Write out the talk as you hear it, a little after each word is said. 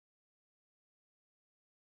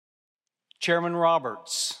Chairman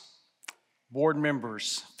Roberts, board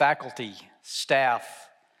members, faculty, staff,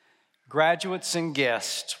 graduates and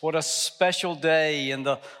guests, what a special day in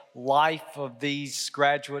the life of these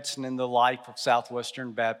graduates and in the life of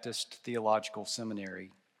Southwestern Baptist Theological Seminary.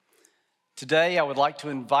 Today, I would like to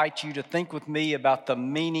invite you to think with me about the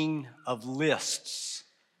meaning of lists.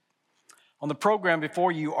 On the program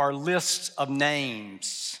before you are lists of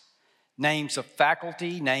names. Names of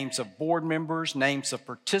faculty, names of board members, names of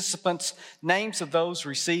participants, names of those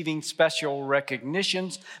receiving special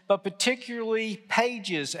recognitions, but particularly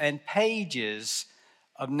pages and pages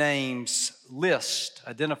of names list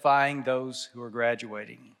identifying those who are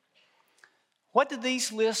graduating. What do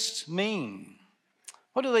these lists mean?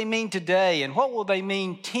 What do they mean today, and what will they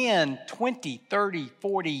mean 10, 20, 30,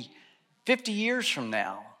 40, 50 years from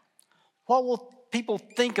now? What will people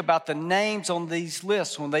think about the names on these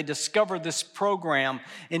lists when they discover this program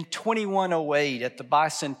in 2108 at the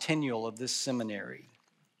bicentennial of this seminary?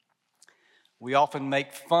 We often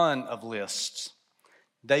make fun of lists.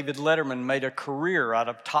 David Letterman made a career out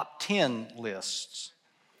of top 10 lists.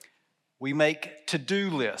 We make to-do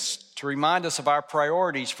lists to remind us of our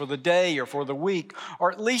priorities for the day or for the week,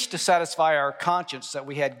 or at least to satisfy our conscience that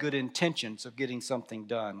we had good intentions of getting something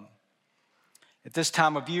done. At this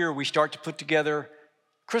time of year, we start to put together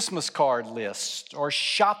Christmas card lists or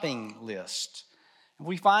shopping lists. If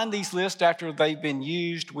we find these lists after they've been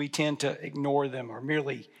used, we tend to ignore them or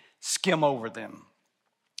merely skim over them.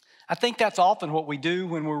 I think that's often what we do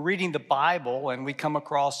when we're reading the Bible and we come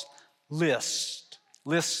across lists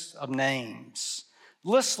of names.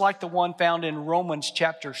 Lists like the one found in Romans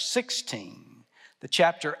chapter 16, the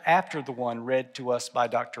chapter after the one read to us by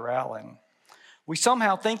Dr. Allen. We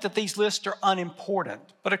somehow think that these lists are unimportant,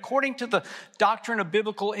 but according to the doctrine of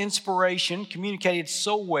biblical inspiration communicated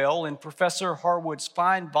so well in Professor Harwood's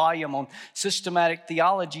fine volume on systematic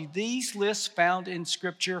theology, these lists found in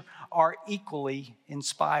Scripture are equally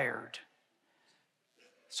inspired.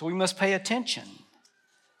 So we must pay attention.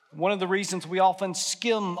 One of the reasons we often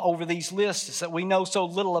skim over these lists is that we know so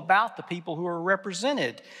little about the people who are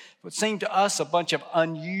represented. It seemed to us a bunch of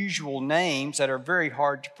unusual names that are very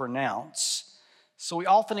hard to pronounce. So we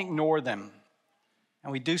often ignore them,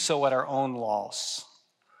 and we do so at our own loss.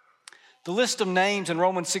 The list of names in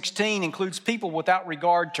Romans 16 includes people without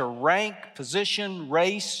regard to rank, position,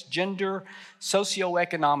 race, gender,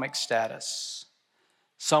 socioeconomic status.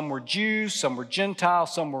 Some were Jews, some were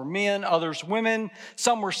Gentiles, some were men, others women,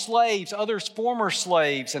 some were slaves, others former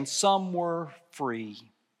slaves, and some were free.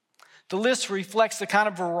 The list reflects the kind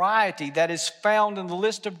of variety that is found in the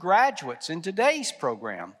list of graduates in today's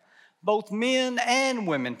program. Both men and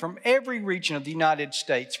women from every region of the United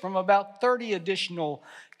States, from about 30 additional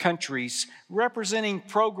countries, representing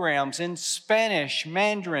programs in Spanish,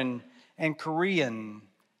 Mandarin, and Korean,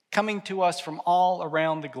 coming to us from all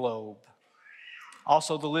around the globe.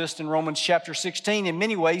 Also, the list in Romans chapter 16 in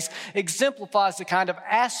many ways exemplifies the kind of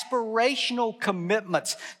aspirational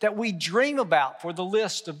commitments that we dream about for the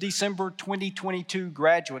list of December 2022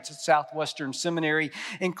 graduates at Southwestern Seminary,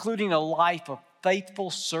 including a life of faithful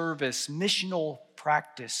service, missional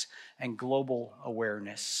practice, and global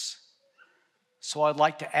awareness. So I'd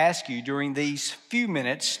like to ask you during these few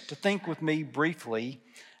minutes to think with me briefly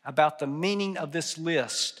about the meaning of this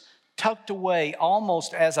list, tucked away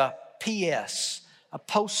almost as a PS, a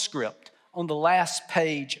postscript on the last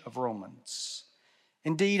page of Romans.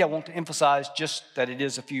 Indeed, I want to emphasize just that it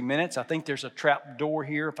is a few minutes. I think there's a trap door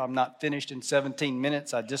here. If I'm not finished in 17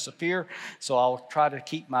 minutes, I disappear. So I'll try to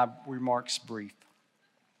keep my remarks brief.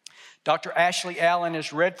 Dr. Ashley Allen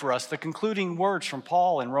has read for us the concluding words from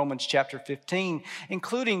Paul in Romans chapter 15,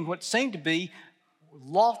 including what seem to be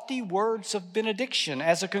lofty words of benediction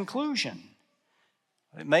as a conclusion.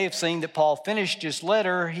 It may have seemed that Paul finished his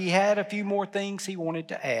letter. He had a few more things he wanted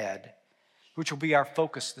to add, which will be our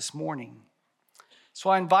focus this morning. So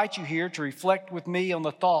I invite you here to reflect with me on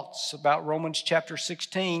the thoughts about Romans chapter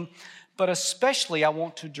 16, but especially I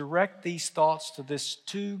want to direct these thoughts to these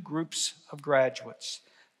two groups of graduates,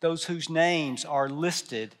 those whose names are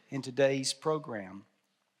listed in today's program.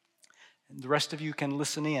 And the rest of you can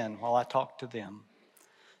listen in while I talk to them.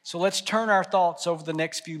 So let's turn our thoughts over the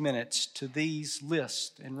next few minutes to these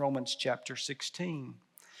lists in Romans chapter 16.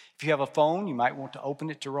 If you have a phone, you might want to open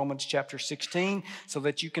it to Romans chapter 16 so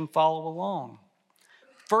that you can follow along.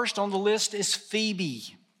 First on the list is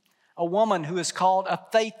Phoebe, a woman who is called a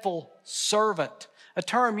faithful servant, a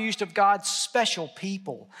term used of God's special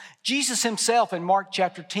people. Jesus himself in Mark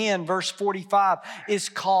chapter 10, verse 45, is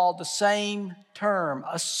called the same term,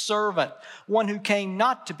 a servant, one who came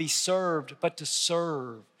not to be served, but to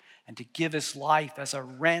serve and to give his life as a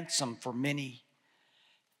ransom for many.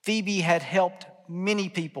 Phoebe had helped many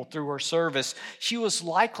people through her service. She was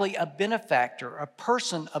likely a benefactor, a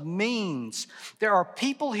person of means. There are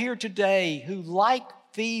people here today who, like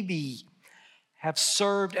Phoebe, have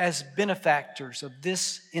served as benefactors of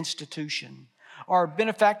this institution, or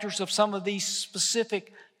benefactors of some of these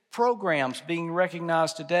specific programs being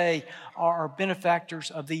recognized today, are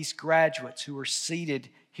benefactors of these graduates who are seated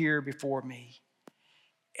here before me.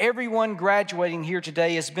 Everyone graduating here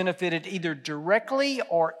today has benefited either directly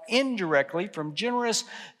or indirectly from generous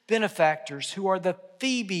benefactors who are the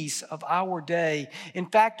Phoebes of our day. In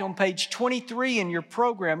fact, on page 23 in your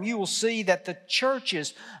program, you will see that the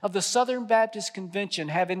churches of the Southern Baptist Convention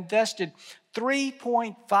have invested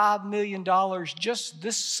 $3.5 million just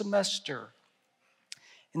this semester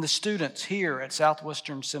in the students here at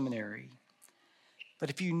Southwestern Seminary. But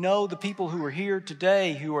if you know the people who are here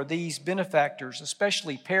today who are these benefactors,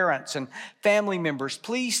 especially parents and family members,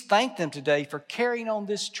 please thank them today for carrying on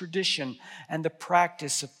this tradition and the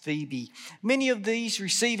practice of Phoebe. Many of these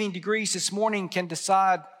receiving degrees this morning can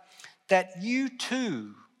decide that you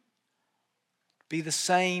too be the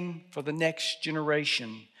same for the next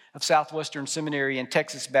generation of Southwestern Seminary and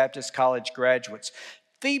Texas Baptist College graduates.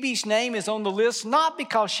 Phoebe's name is on the list not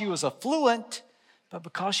because she was affluent, but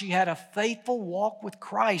because she had a faithful walk with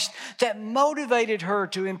Christ that motivated her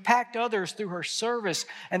to impact others through her service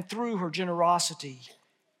and through her generosity.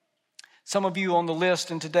 Some of you on the list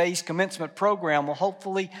in today's commencement program will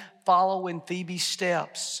hopefully follow in Phoebe's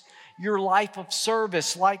steps. Your life of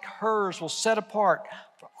service, like hers, will set apart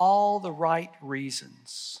for all the right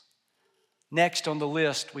reasons. Next on the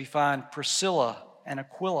list, we find Priscilla and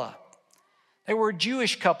Aquila. They were a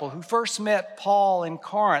Jewish couple who first met Paul in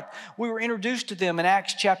Corinth. We were introduced to them in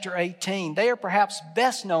Acts chapter 18. They are perhaps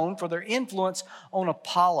best known for their influence on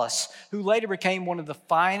Apollos, who later became one of the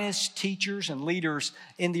finest teachers and leaders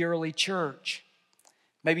in the early church.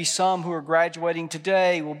 Maybe some who are graduating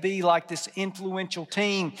today will be like this influential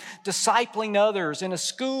team, discipling others in a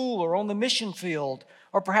school or on the mission field,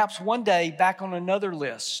 or perhaps one day back on another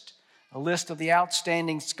list. A list of the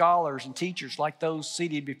outstanding scholars and teachers like those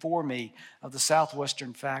seated before me of the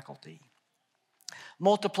Southwestern faculty.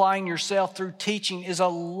 Multiplying yourself through teaching is a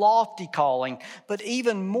lofty calling, but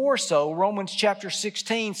even more so, Romans chapter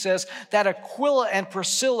 16 says that Aquila and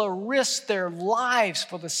Priscilla risked their lives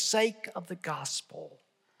for the sake of the gospel.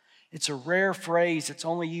 It's a rare phrase that's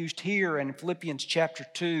only used here in Philippians chapter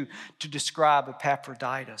 2 to describe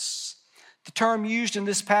Epaphroditus. The term used in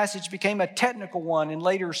this passage became a technical one in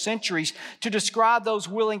later centuries to describe those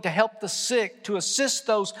willing to help the sick, to assist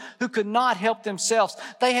those who could not help themselves.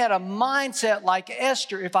 They had a mindset like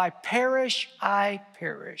Esther: if I perish, I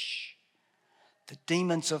perish. The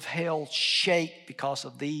demons of hell shake because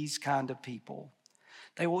of these kind of people.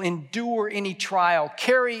 They will endure any trial,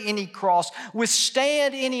 carry any cross,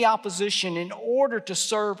 withstand any opposition in order to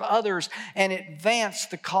serve others and advance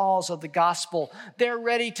the cause of the gospel. They're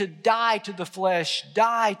ready to die to the flesh,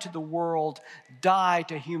 die to the world, die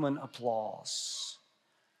to human applause.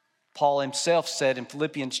 Paul himself said in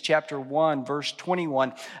Philippians chapter 1, verse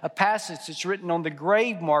 21, a passage that's written on the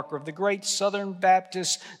grave marker of the great Southern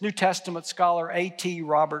Baptist New Testament scholar A.T.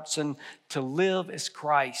 Robertson, to live is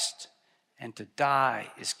Christ, and to die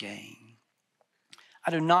is gain. I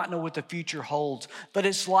do not know what the future holds, but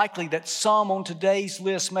it's likely that some on today's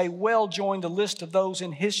list may well join the list of those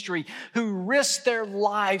in history who risked their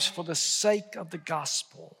lives for the sake of the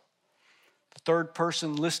gospel. The third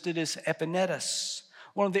person listed is Epaenetus,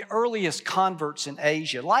 one of the earliest converts in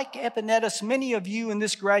Asia. Like Epaenetus, many of you in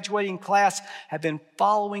this graduating class have been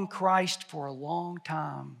following Christ for a long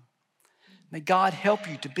time. May God help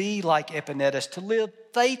you to be like Epaenetus, to live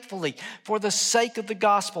faithfully for the sake of the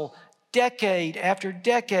gospel, decade after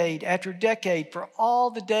decade after decade, for all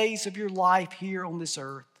the days of your life here on this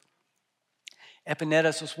earth.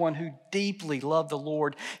 Epaenetus was one who deeply loved the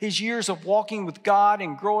Lord. His years of walking with God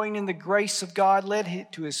and growing in the grace of God led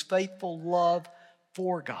to his faithful love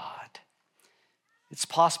for God. It's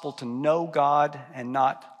possible to know God and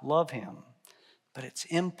not love him, but it's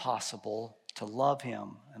impossible to love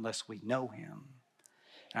him unless we know him.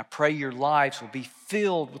 And I pray your lives will be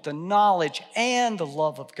filled with the knowledge and the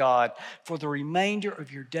love of God for the remainder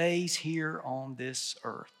of your days here on this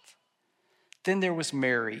earth. Then there was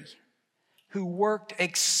Mary, who worked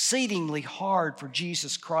exceedingly hard for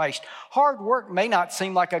Jesus Christ. Hard work may not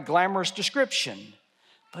seem like a glamorous description,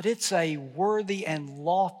 but it's a worthy and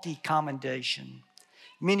lofty commendation.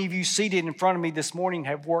 Many of you seated in front of me this morning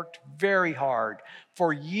have worked very hard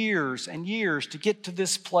for years and years to get to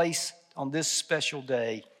this place on this special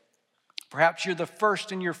day. Perhaps you're the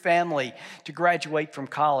first in your family to graduate from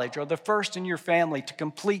college, or the first in your family to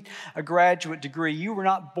complete a graduate degree. You were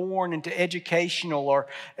not born into educational or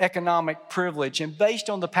economic privilege. And based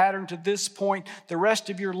on the pattern to this point, the rest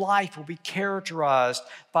of your life will be characterized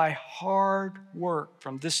by hard work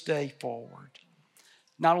from this day forward.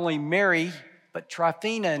 Not only Mary, but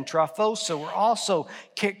Tryphena and Tryphosa were also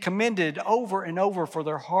commended over and over for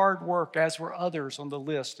their hard work, as were others on the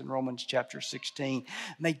list in Romans chapter 16.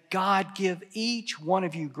 May God give each one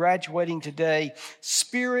of you graduating today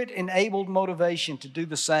Spirit-enabled motivation to do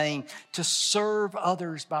the same, to serve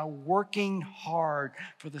others by working hard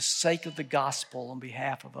for the sake of the gospel on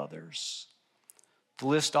behalf of others. The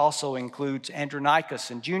list also includes Andronicus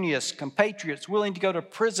and Junius, compatriots willing to go to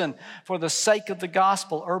prison for the sake of the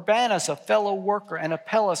gospel, Urbanus, a fellow worker, and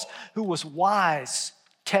Apelles, who was wise,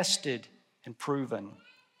 tested, and proven.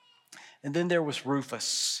 And then there was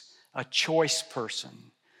Rufus, a choice person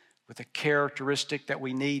with a characteristic that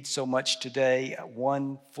we need so much today,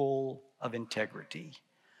 one full of integrity.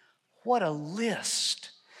 What a list!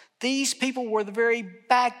 These people were the very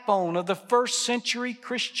backbone of the first century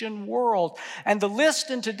Christian world. And the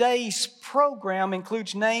list in today's program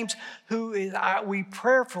includes names who we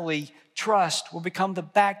prayerfully trust will become the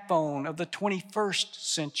backbone of the 21st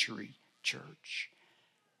century church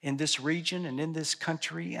in this region and in this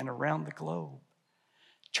country and around the globe.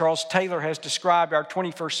 Charles Taylor has described our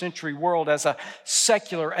 21st century world as a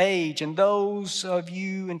secular age, and those of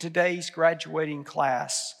you in today's graduating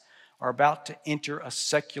class are about to enter a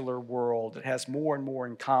secular world that has more and more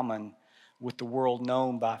in common with the world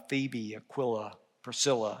known by Phoebe, Aquila,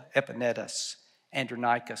 Priscilla, Epaenetus,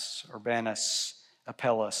 Andronicus, Urbanus,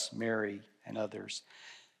 Apelles, Mary, and others.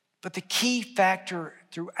 But the key factor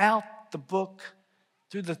throughout the book,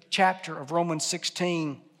 through the chapter of Romans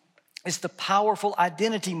 16, is the powerful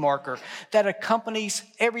identity marker that accompanies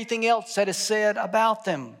everything else that is said about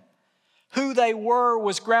them. Who they were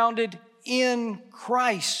was grounded in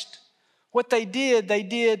Christ. What they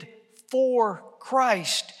did for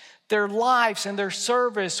Christ. Their lives and their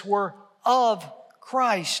service were of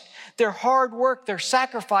Christ. Their hard work, their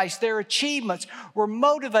sacrifice, their achievements were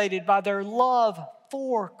motivated by their love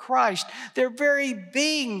for Christ. Their very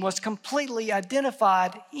being was completely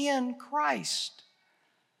identified in Christ.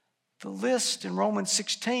 The list in Romans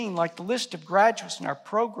 16, like the list of graduates in our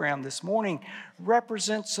program this morning,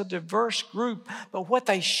 represents a diverse group, but what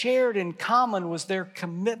they shared in common was their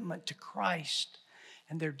commitment to Christ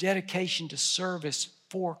and their dedication to service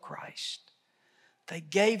for Christ. They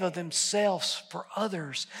gave of themselves for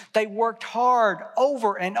others. They worked hard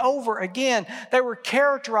over and over again. They were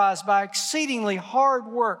characterized by exceedingly hard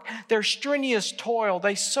work, their strenuous toil.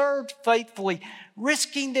 They served faithfully,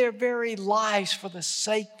 risking their very lives for the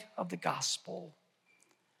sake of the gospel.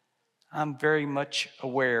 I'm very much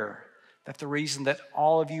aware that the reason that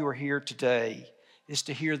all of you are here today is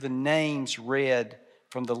to hear the names read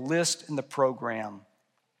from the list in the program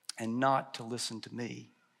and not to listen to me.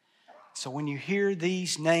 So when you hear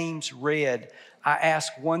these names read, I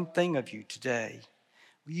ask one thing of you today.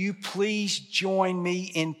 Will you please join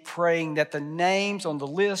me in praying that the names on the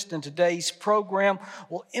list in today's program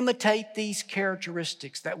will imitate these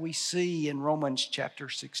characteristics that we see in Romans chapter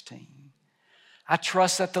 16. I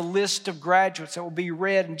trust that the list of graduates that will be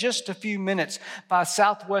read in just a few minutes by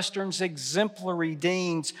Southwestern's exemplary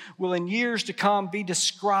deans will in years to come be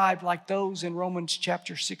described like those in Romans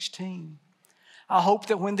chapter 16. I hope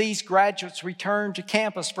that when these graduates return to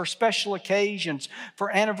campus for special occasions,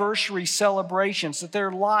 for anniversary celebrations, that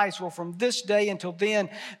their lives will from this day until then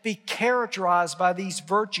be characterized by these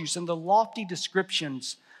virtues and the lofty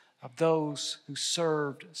descriptions of those who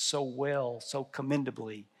served so well, so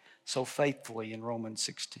commendably, so faithfully in Romans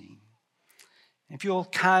 16. If you'll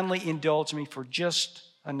kindly indulge me for just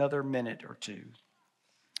another minute or two,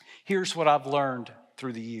 here's what I've learned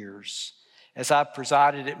through the years as I've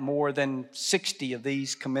presided at more than 60 of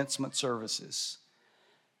these commencement services.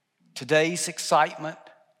 Today's excitement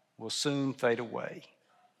will soon fade away.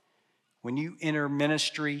 When you enter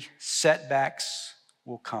ministry, setbacks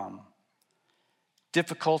will come.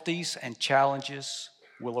 Difficulties and challenges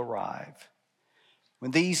will arrive.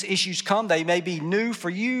 When these issues come, they may be new for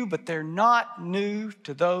you, but they're not new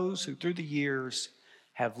to those who through the years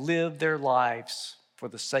have lived their lives for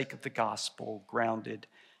the sake of the gospel, grounded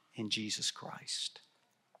in Jesus Christ.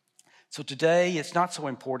 So today, it's not so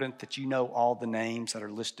important that you know all the names that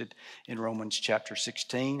are listed in Romans chapter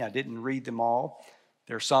 16. I didn't read them all.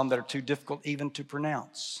 There are some that are too difficult even to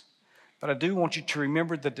pronounce. But I do want you to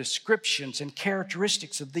remember the descriptions and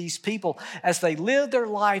characteristics of these people as they live their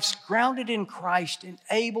lives grounded in Christ,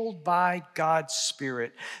 enabled by God's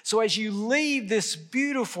Spirit. So as you leave this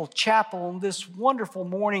beautiful chapel on this wonderful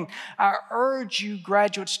morning, I urge you,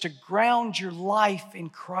 graduates, to ground your life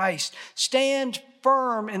in Christ. Stand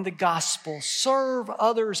firm in the gospel. Serve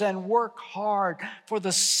others and work hard for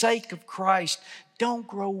the sake of Christ. Don't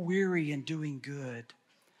grow weary in doing good.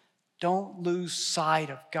 Don't lose sight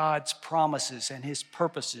of God's promises and His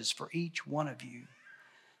purposes for each one of you.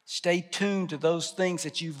 Stay tuned to those things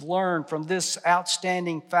that you've learned from this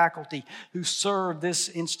outstanding faculty who serve this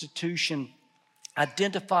institution.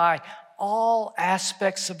 Identify all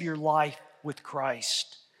aspects of your life with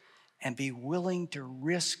Christ and be willing to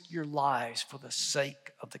risk your lives for the sake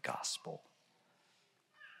of the gospel.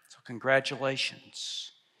 So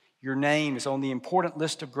congratulations. Your name is on the important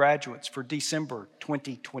list of graduates for December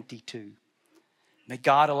 2022. May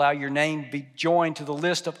God allow your name to be joined to the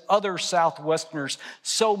list of other Southwesterners,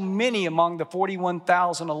 so many among the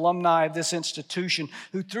 41,000 alumni of this institution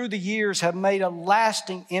who through the years have made a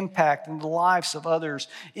lasting impact in the lives of others,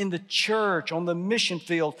 in the church, on the mission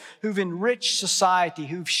field, who've enriched society,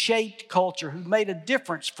 who've shaped culture, who've made a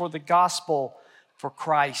difference for the gospel, for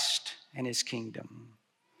Christ and His kingdom.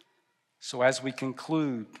 So as we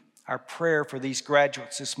conclude, our prayer for these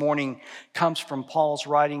graduates this morning comes from Paul's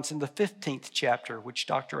writings in the 15th chapter, which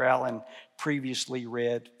Dr. Allen previously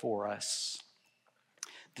read for us.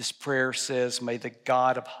 This prayer says, "May the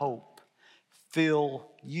God of hope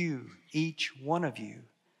fill you, each one of you,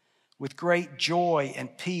 with great joy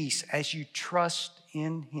and peace as you trust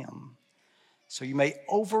in Him, so you may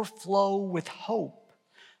overflow with hope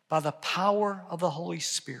by the power of the Holy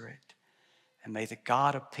Spirit. And may the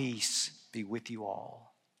God of peace be with you all."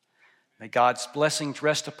 May God's blessings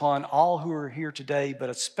rest upon all who are here today,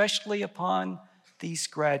 but especially upon these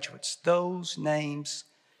graduates, those names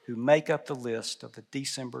who make up the list of the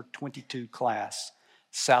December 22 class,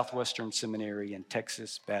 Southwestern Seminary and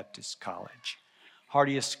Texas Baptist College.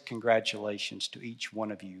 Heartiest congratulations to each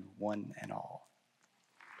one of you, one and all.